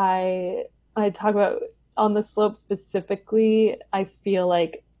 but I talk about on the slope specifically, I feel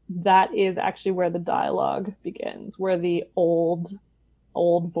like that is actually where the dialogue begins, where the old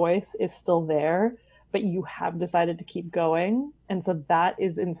voice is still there, but you have decided to keep going. And so that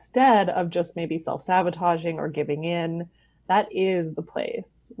is, instead of just maybe self-sabotaging or giving in, that is the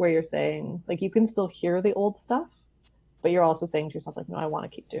place where you're saying, like, you can still hear the old stuff, but you're also saying to yourself, like, no, I want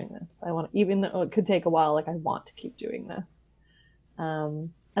to keep doing this. I want to, even though it could take a while, like, I want to keep doing this.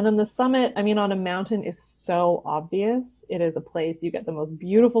 And then the summit, I mean, on a mountain is so obvious. It is a place you get the most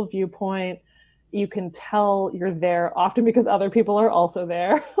beautiful viewpoint. You can tell you're there often because other people are also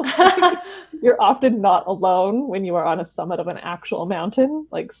there. Like, you're often not alone when you are on a summit of an actual mountain.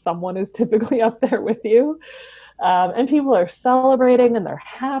 Like someone is typically up there with you. And people are celebrating and they're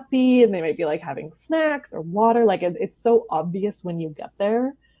happy and they might be like having snacks or water. Like it's so obvious when you get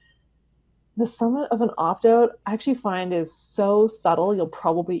there. The summit of an opt-out I actually find is so subtle you'll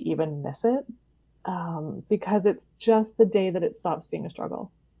probably even miss it, because it's just the day that it stops being a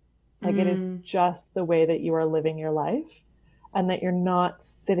struggle. Like it is just the way that you are living your life, and that you're not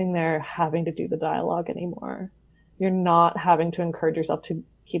sitting there having to do the dialogue anymore. You're not having to encourage yourself to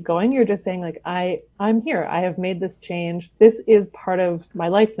keep going. You're just saying like, I'm here. I have made this change. This is part of my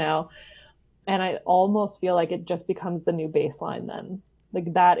life now. And I almost feel like it just becomes the new baseline then.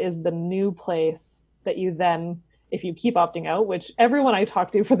 Like that is the new place that you then, if you keep opting out, which everyone I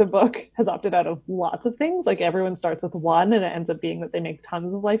talk to for the book has opted out of lots of things. Like everyone starts with one and it ends up being that they make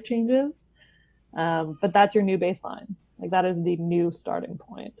tons of life changes. But that's your new baseline. Like that is the new starting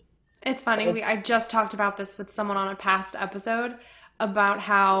point. It's funny. I just talked about this with someone on a past episode about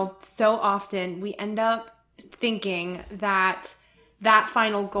how so often we end up thinking that that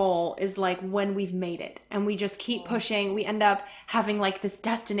final goal is like when we've made it and we just keep pushing. We end up having like this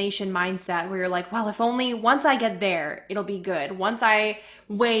destination mindset where you're like, well, if only once I get there, it'll be good. Once I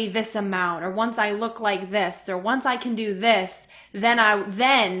weigh this amount, or once I look like this, or once I can do this,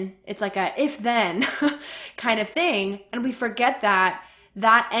 then it's like a if then kind of thing. And we forget that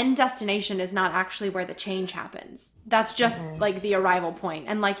that end destination is not actually where the change happens. That's just like the arrival point.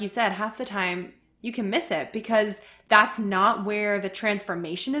 And like you said, half the time you can miss it because that's not where the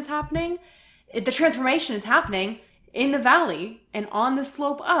transformation is happening. The transformation is happening in the valley and on the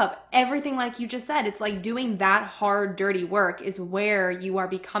slope up. Everything like you just said, it's like doing that hard, dirty work is where you are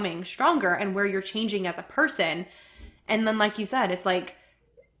becoming stronger and where you're changing as a person. And then like you said, it's like,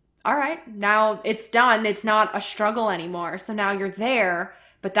 all right, now it's done. It's not a struggle anymore. So now you're there,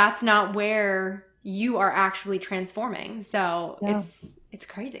 but that's not where you are actually transforming. So it's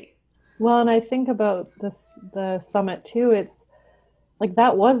crazy. Well, and I think about the summit too. It's like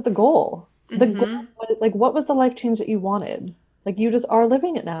that was the goal. The goal, like what was the life change that you wanted? Like you just are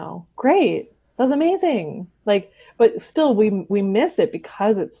living it now. Great. That's amazing. Like, but still we miss it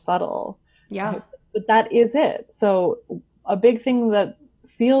because it's subtle. Yeah. Right? But that is it. So a big thing that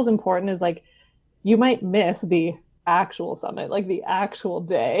feels important is like you might miss the actual summit, like the actual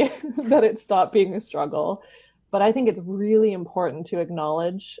day that it stopped being a struggle. But I think it's really important to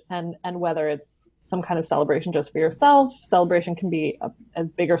acknowledge, and whether it's some kind of celebration just for yourself, celebration can be as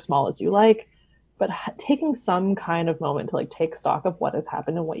big or small as you like, but taking some kind of moment to like take stock of what has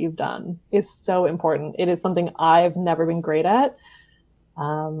happened and what you've done is so important. It is something I've never been great at.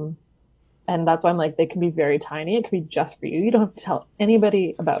 And that's why I'm like, they can be very tiny. It can be just for you. You don't have to tell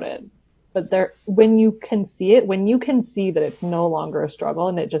anybody about it. But when you can see it, when you can see that it's no longer a struggle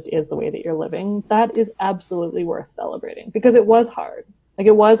and it just is the way that you're living, that is absolutely worth celebrating because it was hard. Like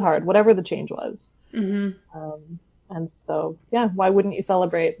it was hard, whatever the change was. And so, yeah, why wouldn't you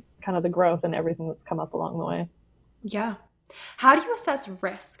celebrate kind of the growth and everything that's come up along the way? Yeah. How do you assess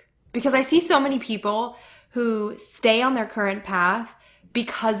risk? Because I see so many people who stay on their current path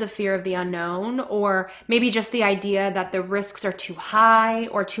because of fear of the unknown, or maybe just the idea that the risks are too high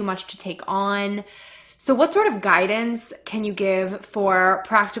or too much to take on. So what sort of guidance can you give for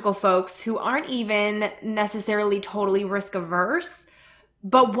practical folks who aren't even necessarily totally risk averse,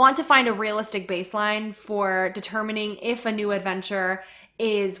 but want to find a realistic baseline for determining if a new adventure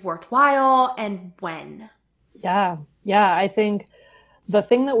is worthwhile and when? Yeah. I think the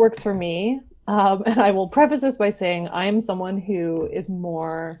thing that works for me, and I will preface this by saying I'm someone who is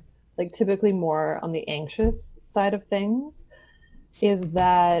more, like typically more on the anxious side of things. is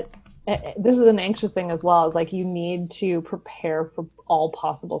that this is an anxious thing as well, is like you need to prepare for all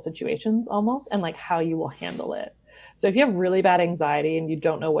possible situations almost, and like how you will handle it. So if you have really bad anxiety and you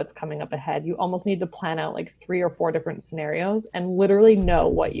don't know what's coming up ahead, you almost need to plan out like 3 or 4 different scenarios and literally know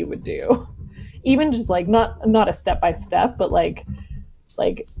what you would do. Even just like not a step by step, but like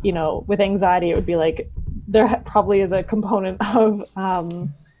with anxiety it would be like there probably is a component of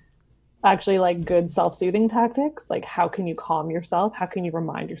actually like good self-soothing tactics, like how can you calm yourself, how can you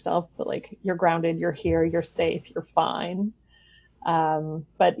remind yourself that like you're grounded, you're here, you're safe, you're fine.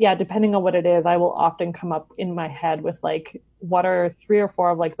 But yeah, depending on what it is, I will often come up in my head with like what are 3 or 4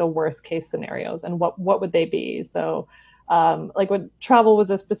 of like the worst case scenarios and what would they be. So like when travel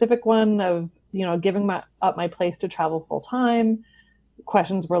was a specific one of giving up my place to travel full time.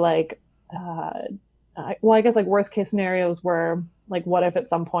 Questions were like I guess like worst case scenarios were like, what if at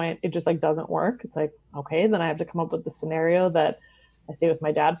some point it just like doesn't work? It's like, okay, then I have to come up with the scenario that I stay with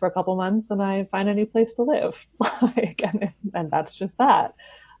my dad for a couple months and I find a new place to live. Like, and that's just that.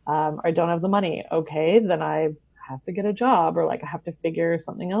 Or I don't have the money. Okay, then I have to get a job, or like I have to figure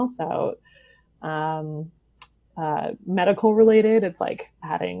something else out. Um, Medical related, it's like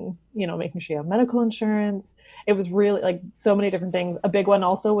adding, making sure you have medical insurance. It was really like so many different things. A big one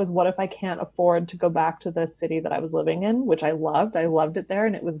also was, what if I can't afford to go back to the city that I was living in, which I loved. I loved it there.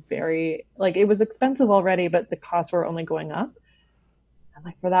 And it was very, like, it was expensive already, but the costs were only going up. And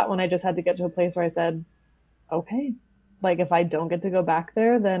like for that one, I just had to get to a place where I said, okay, like if I don't get to go back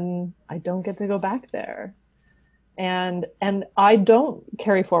there, then I don't get to go back there. And I don't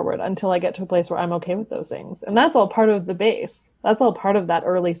carry forward until I get to a place where I'm okay with those things. And that's all part of the base. That's all part of that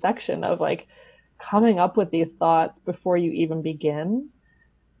early section of like coming up with these thoughts before you even begin.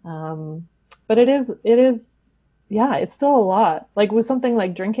 But it is, yeah, it's still a lot. Like with something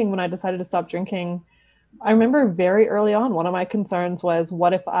like drinking, when I decided to stop drinking, I remember very early on, one of my concerns was,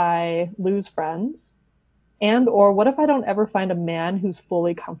 what if I lose friends? And or what if I don't ever find a man who's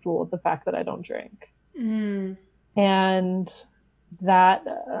fully comfortable with the fact that I don't drink? Mm. And that,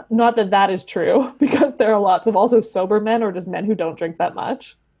 not that that is true, because there are lots of also sober men or just men who don't drink that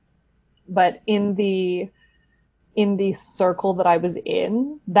much. But in the circle that I was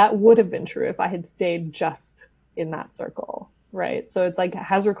in, that would have been true if I had stayed just in that circle. Right. So it's like, it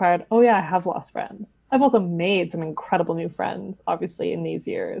has required, oh yeah, I have lost friends. I've also made some incredible new friends, obviously, in these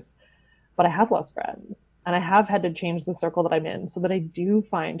years, but I have lost friends and I have had to change the circle that I'm in so that I do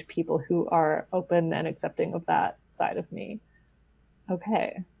find people who are open and accepting of that side of me.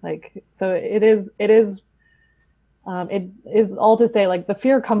 Okay. Like, so it is all to say, like, the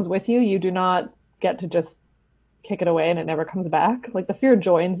fear comes with you. You do not get to just kick it away and it never comes back. Like, the fear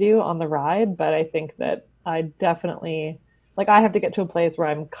joins you on the ride, but I think that I definitely, like, I have to get to a place where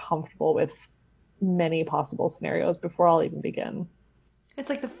I'm comfortable with many possible scenarios before I'll even begin. It's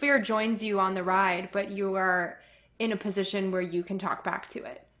like the fear joins you on the ride, but you are in a position where you can talk back to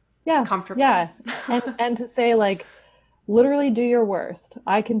it Yeah, comfortably. yeah. And to say like, literally do your worst.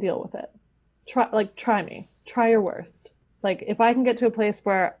 I can deal with it. Try me. Try your worst. Like if I can get to a place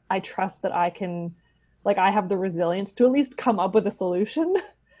where I trust that I can, like I have the resilience to at least come up with a solution.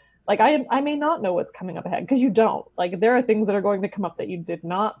 Like I may not know what's coming up ahead because you don't. Like there are things that are going to come up that you did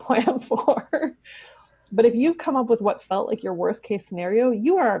not plan for. But if you've come up with what felt like your worst case scenario,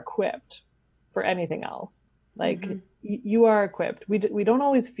 you are equipped for anything else. Like Mm-hmm. you are equipped. We don't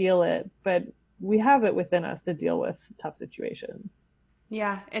always feel it, but we have it within us to deal with tough situations.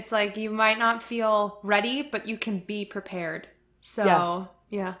 Yeah, it's like you might not feel ready, but you can be prepared. Yes. So,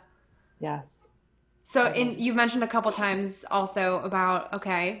 yeah. Yes. So Totally. you've mentioned a couple times also about,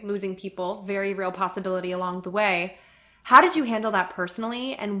 okay, losing people, very real possibility along the way. How did you handle that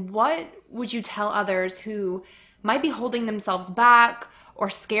personally? And what would you tell others who might be holding themselves back or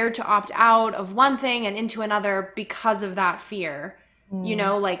scared to opt out of one thing and into another because of that fear?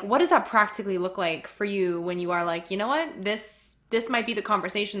 Mm. Like what does that practically look like for you when you are like, you know what, this might be the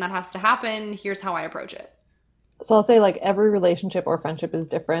conversation that has to happen. Here's how I approach it. So I'll say like every relationship or friendship is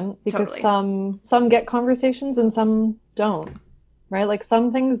different because Totally. some get conversations and some don't. Right? Like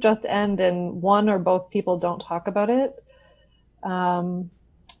some things just end and one or both people don't talk about it. Um,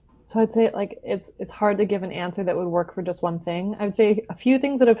 so I'd say like it's hard to give an answer that would work for just one thing. I would say a few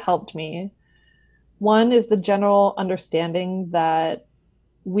things that have helped me. One is the general understanding that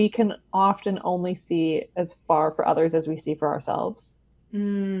we can often only see as far for others as we see for ourselves.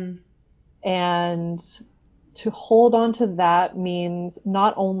 Mm, And to hold on to that means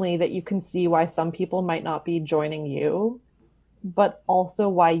not only that you can see why some people might not be joining you, but also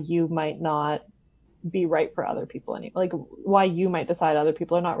why you might not be right for other people anymore. Like why you might decide other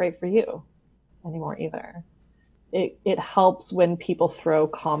people are not right for you anymore either. it helps when people throw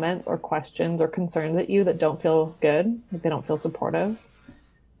comments or questions or concerns at you that don't feel good, like they don't feel supportive,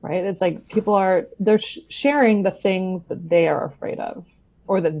 right? It's like they're sharing the things that they are afraid of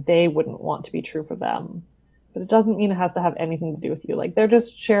or that they wouldn't want to be true for them. But it doesn't mean it has to have anything to do with you. Like they're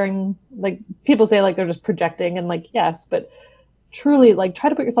just sharing, like people say like they're just projecting, and like yes, but truly like try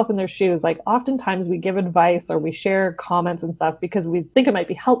to put yourself in their shoes. Like oftentimes we give advice or we share comments and stuff because we think it might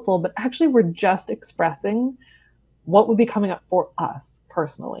be helpful, but actually we're just expressing what would be coming up for us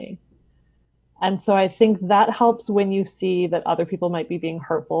personally. And so I think that helps when you see that other people might be being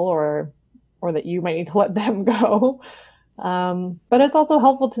hurtful or that you might need to let them go. But it's also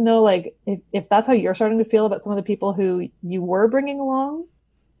helpful to know, like, if that's how you're starting to feel about some of the people who you were bringing along,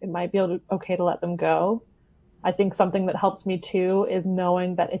 it might be okay to let them go. I think something that helps me too is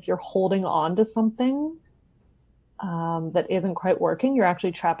knowing that if you're holding on to something that isn't quite working, you're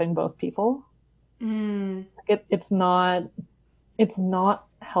actually trapping both people. It's not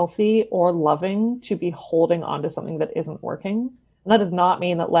healthy or loving to be holding on to something that isn't working. And that does not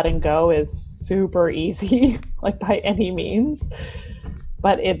mean that letting go is super easy, like by any means.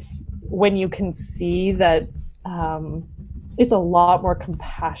 But it's when you can see that it's a lot more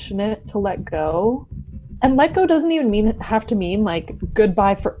compassionate to let go. And let go doesn't even have to mean like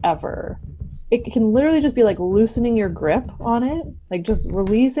goodbye forever. It can literally just be like loosening your grip on it, like just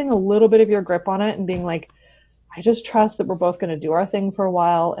releasing a little bit of your grip on it and being like, I just trust that we're both going to do our thing for a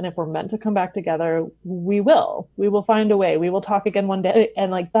while. And if we're meant to come back together, we will find a way. We will talk again one day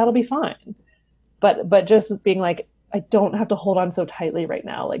and like, that'll be fine. But just being like, I don't have to hold on so tightly right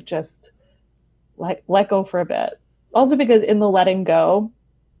now. Like just like let go for a bit. Also because in the letting go,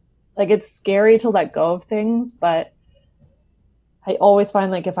 like it's scary to let go of things, but I always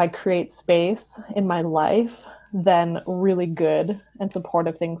find like if I create space in my life, then really good and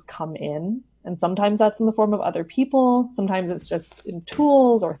supportive things come in. And sometimes that's in the form of other people. Sometimes it's just in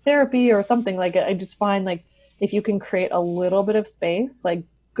tools or therapy or something. Like I just find like if you can create a little bit of space, like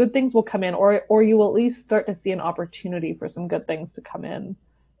good things will come in, or you will at least start to see an opportunity for some good things to come in.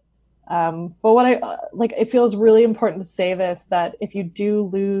 But what I like, it feels really important to say this, that if you do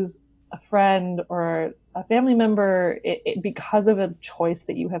lose a friend or a family member because of a choice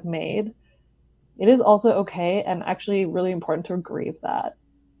that you have made, it is also okay and actually really important to grieve that.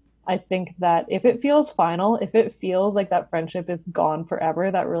 I think that if it feels final, if it feels like that friendship is gone forever,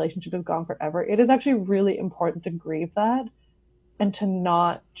 that relationship is gone forever, it is actually really important to grieve that and to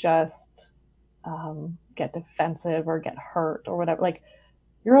not just get defensive or get hurt or whatever. Like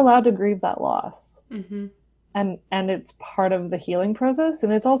you're allowed to grieve that loss. Mm-hmm. And it's part of the healing process.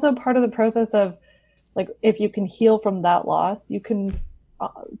 And it's also part of the process of like, if you can heal from that loss, you can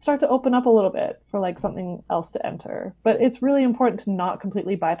start to open up a little bit for like something else to enter. But it's really important to not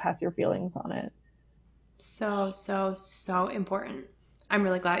completely bypass your feelings on it. So, so, so important. I'm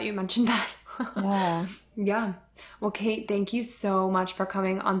really glad you mentioned that. Yeah. Yeah. Well, Kate, thank you so much for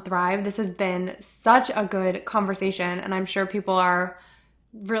coming on Thrive. This has been such a good conversation, and I'm sure people are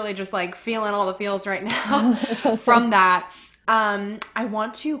really just like feeling all the feels right now from that. I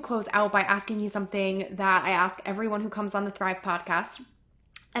want to close out by asking you something that I ask everyone who comes on the Thrive podcast.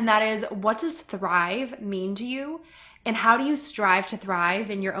 And that is, what does thrive mean to you? And how do you strive to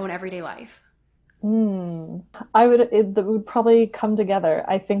thrive in your own everyday life? That would probably come together.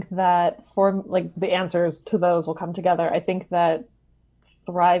 I think that for like the answers to those will come together. I think that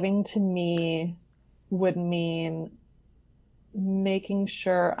thriving to me would mean making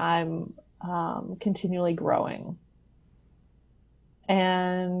sure I'm continually growing.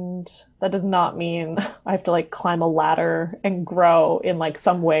 And that does not mean I have to like climb a ladder and grow in like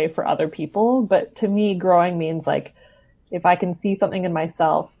some way for other people. But to me, growing means like if I can see something in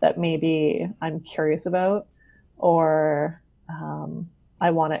myself that maybe I'm curious about or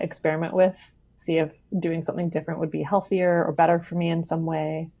I want to experiment with, see if doing something different would be healthier or better for me in some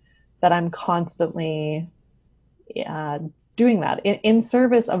way, that I'm constantly doing that in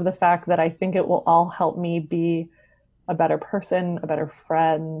service of the fact that I think it will all help me be a better person, a better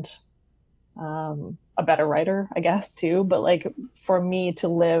friend, a better writer, I guess, too. But like for me to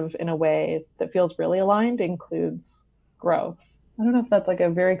live in a way that feels really aligned includes growth. I don't know if that's like a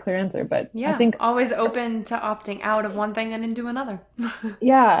very clear answer, but yeah, I think always open to opting out of one thing and into another.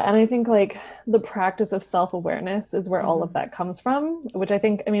 yeah, and I think like the practice of self-awareness is where all of Mm-hmm. that comes from, which I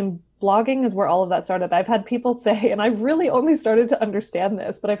think, I mean, blogging is where all of that started. I've had people say, and I've really only started to understand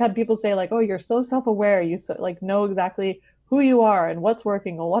this, but I've had people say like, oh, you're so self-aware, you like know exactly who you are and what's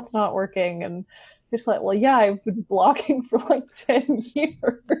working and what's not working. And it's like, well, yeah, I've been blogging for like 10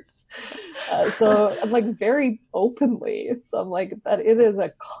 years. So I'm like very openly, so I'm like that it is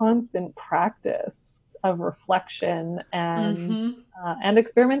a constant practice of reflection and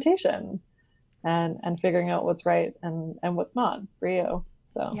experimentation and figuring out what's right and what's not for you.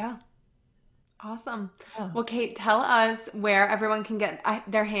 So Yeah. Awesome. yeah. Well, Kate, tell us where everyone can get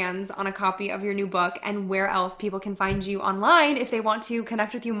their hands on a copy of your new book and where else people can find you online if they want to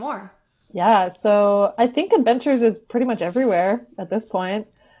connect with you more. Yeah, so I think Adventures is pretty much everywhere at this point.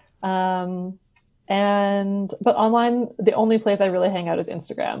 Um, but online, the only place I really hang out is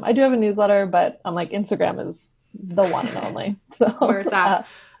Instagram. I do have a newsletter, but I'm like Instagram is the one and only. So Where it's at.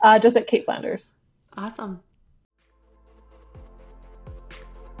 just at Kate Flanders. Awesome.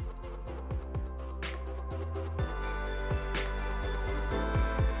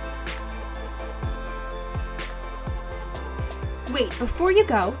 Wait, before you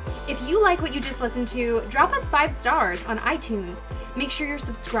go, if you like what you just listened to, drop us 5 stars on iTunes. Make sure you're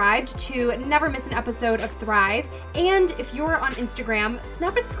subscribed to never miss an episode of Thrive. And if you're on Instagram,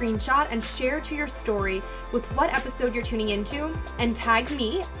 snap a screenshot and share to your story with what episode you're tuning into and tag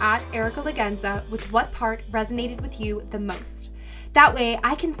me at Erica Lagenza with what part resonated with you the most. That way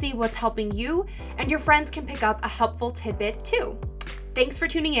I can see what's helping you and your friends can pick up a helpful tidbit too. Thanks for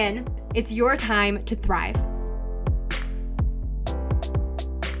tuning in. It's your time to thrive.